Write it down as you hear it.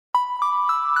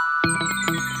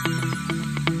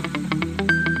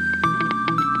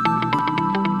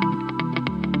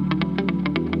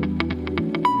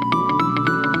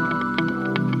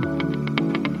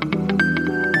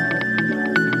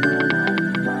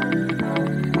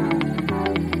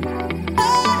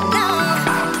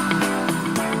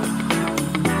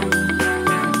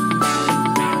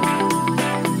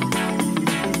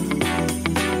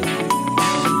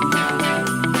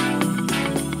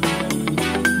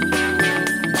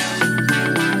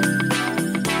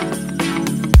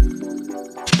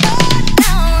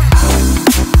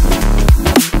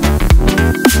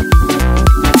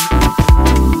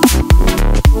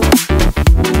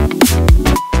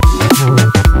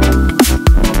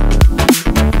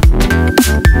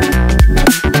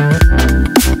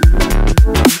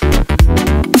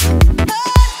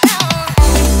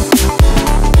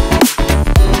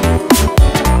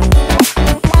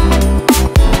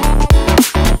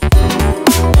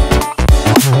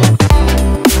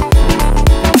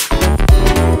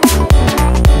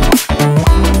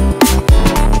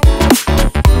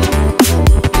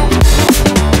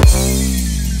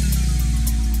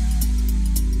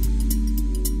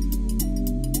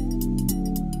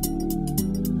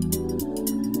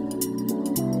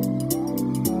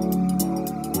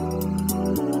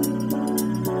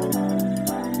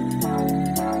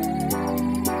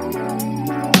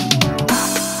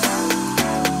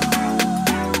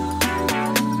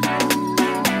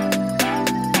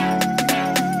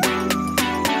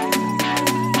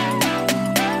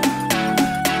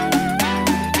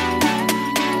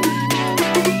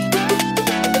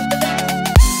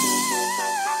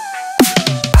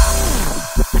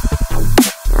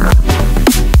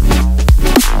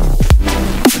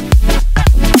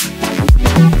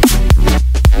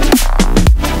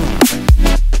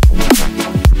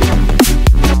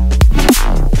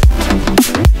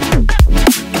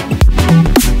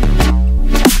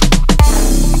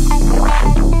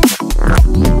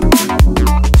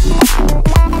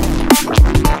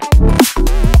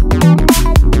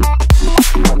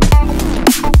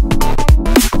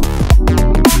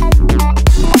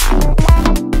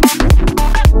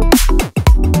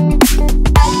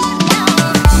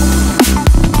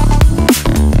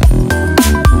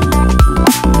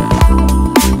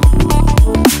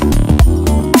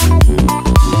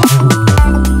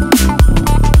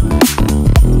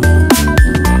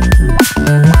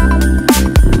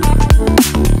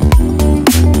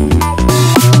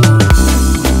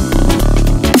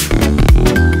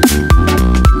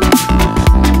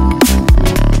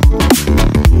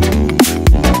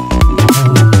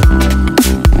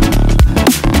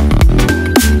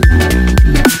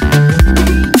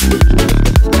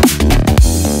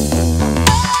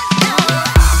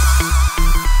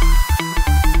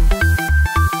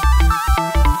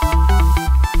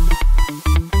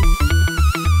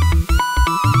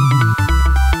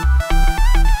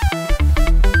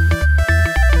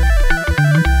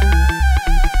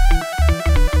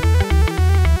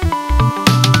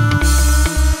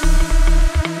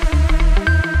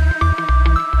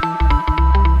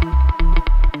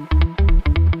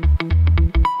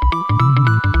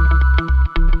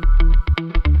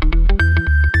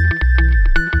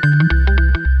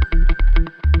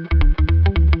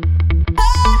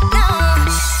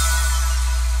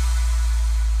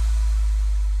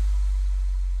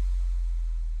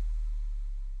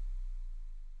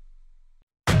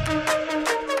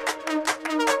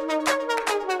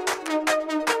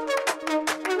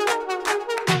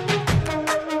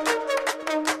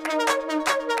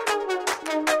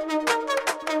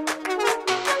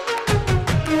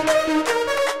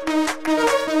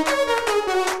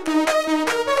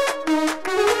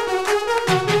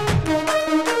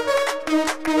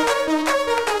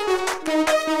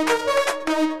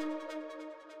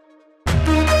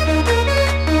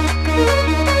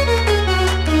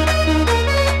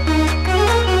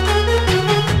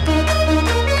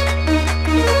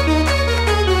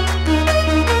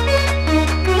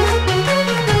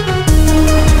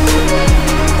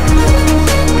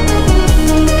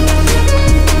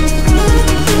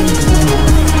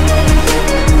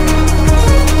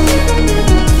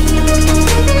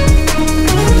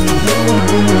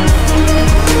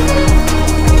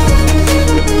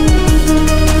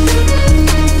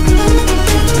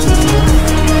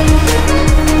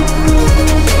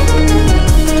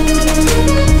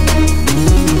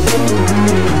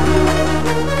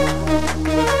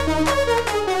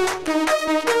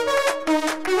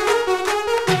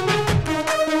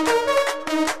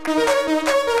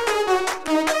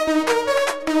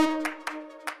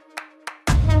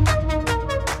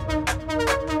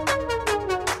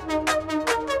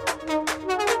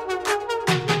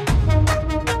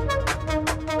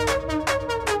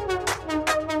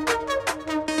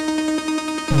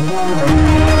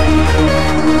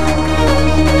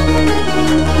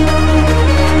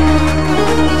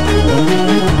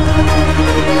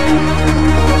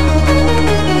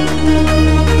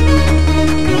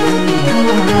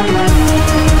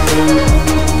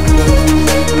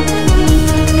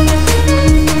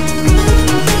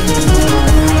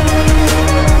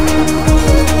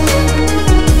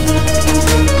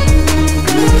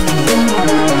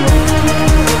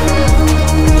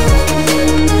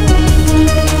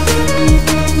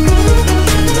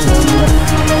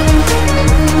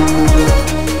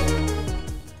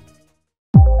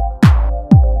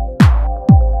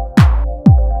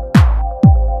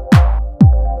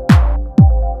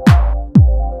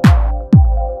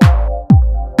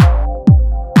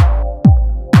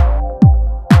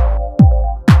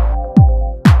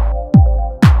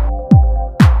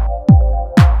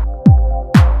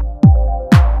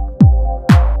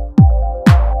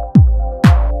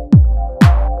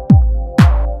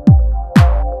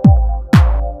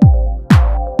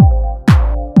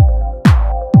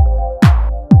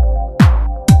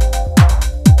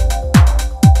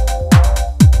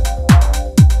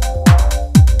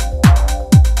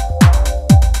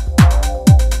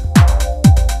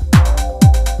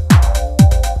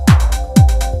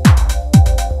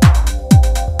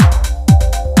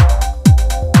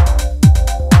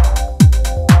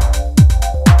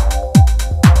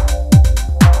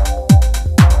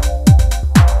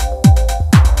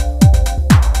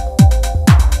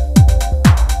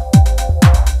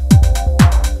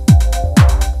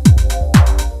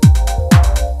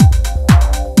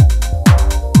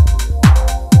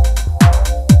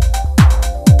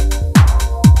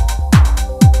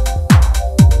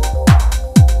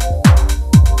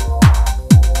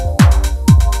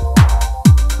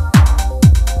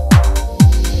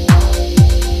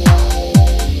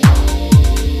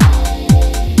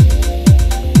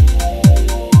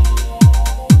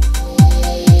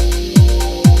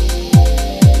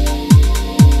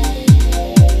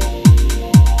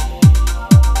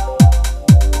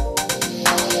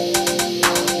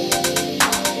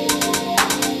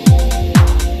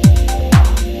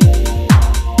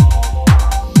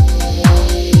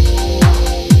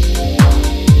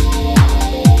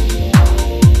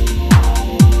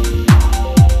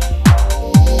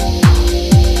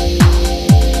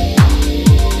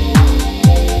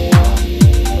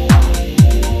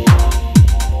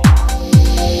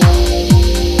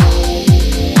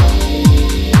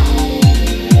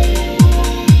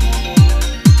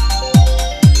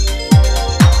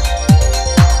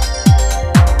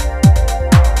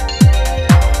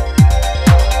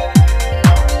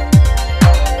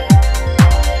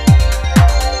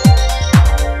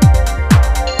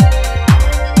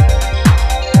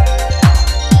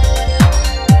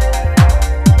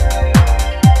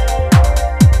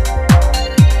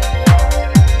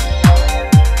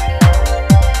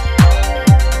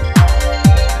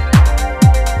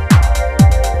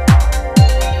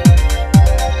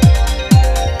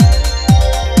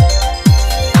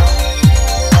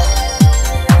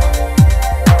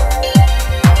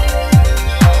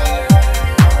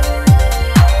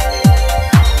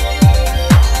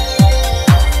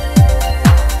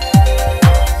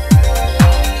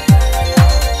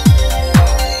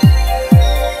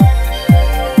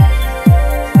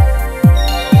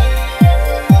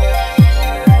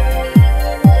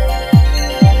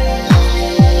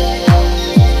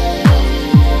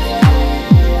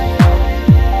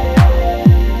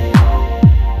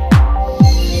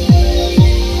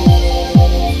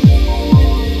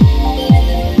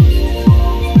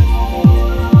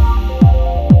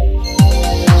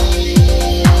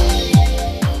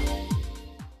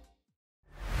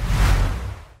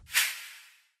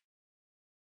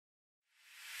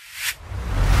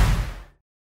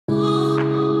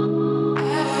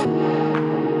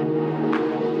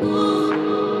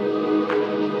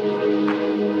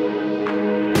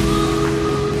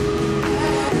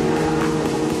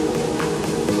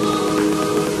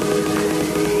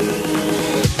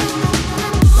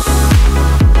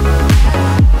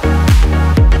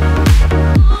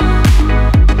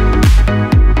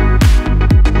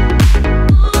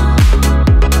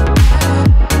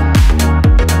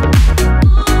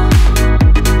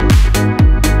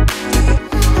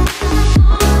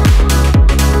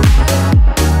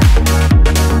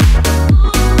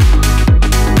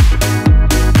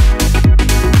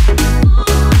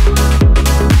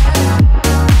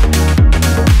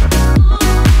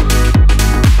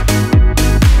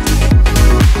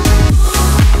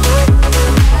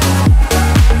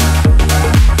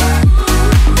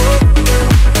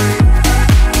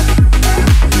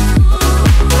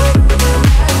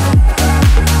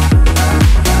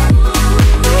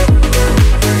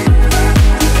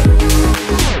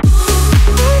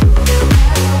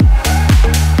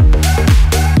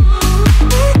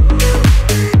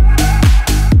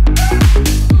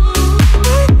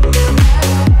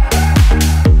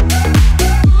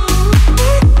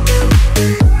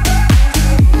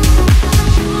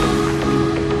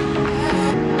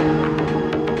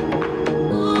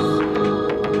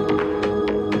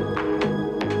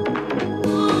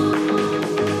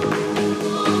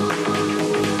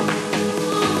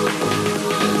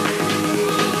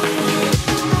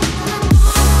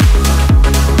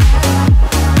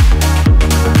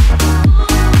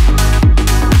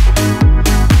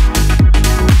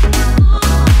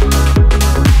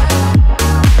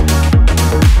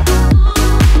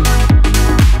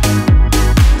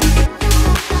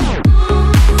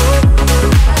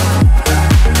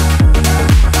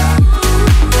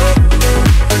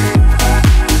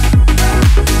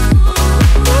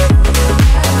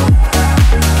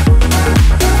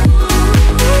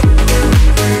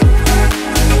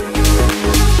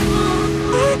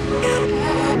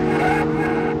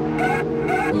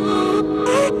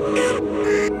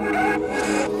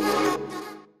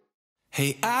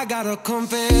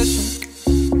confession.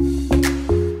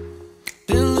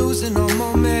 Been losing all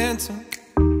momentum.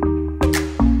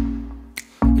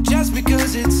 Just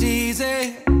because it's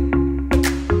easy,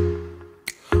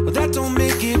 well, that don't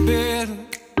make it better.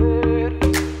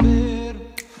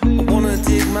 I wanna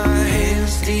dig my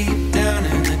hands deep down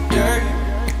in the dirt,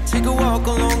 take a walk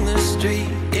along the street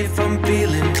if I'm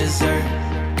feeling dessert.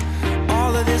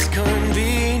 All of this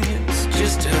convenience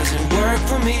just doesn't work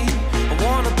for me. I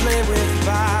wanna play with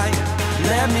fire,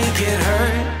 let me get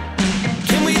hurt.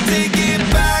 Can we take it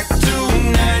back to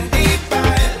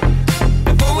 95?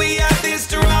 Before we had this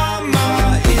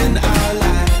drama in our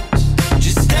lives,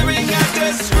 just staring at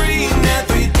the screen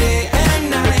every day and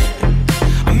night.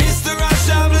 I miss the rush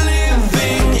of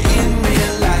living in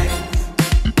real life.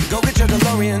 Go get your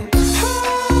DeLorean.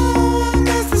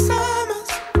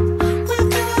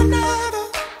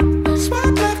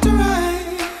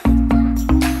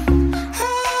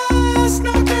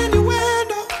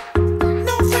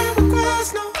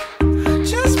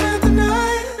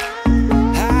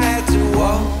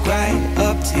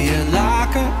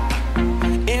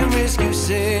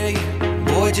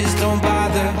 Just don't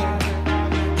bother.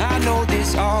 I know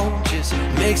this all just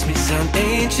makes me sound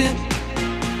ancient,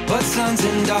 but sons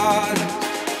and daughters,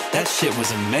 that shit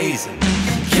was amazing.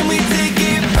 Can we take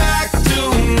it back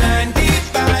to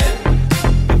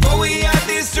 95? Before we had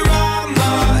this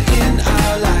drama in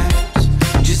our lives,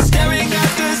 just staring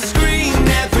at the screen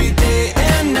every day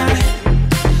and night.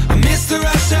 I miss the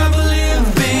rush of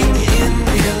living in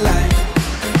real life.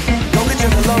 Go get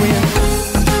your DeLorean.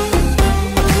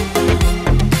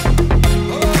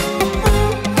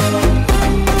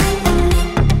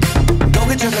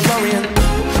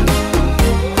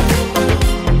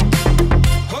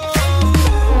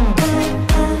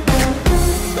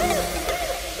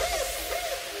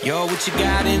 Yo, what you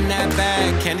got in that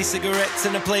bag? Candy, cigarettes,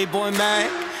 and a Playboy mag.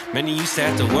 Many used to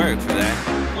have to work for that.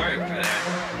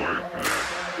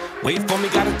 Wait for me,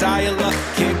 gotta dial up.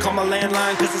 Can't call my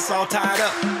landline cause it's all tied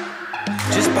up.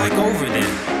 Just bike over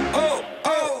then.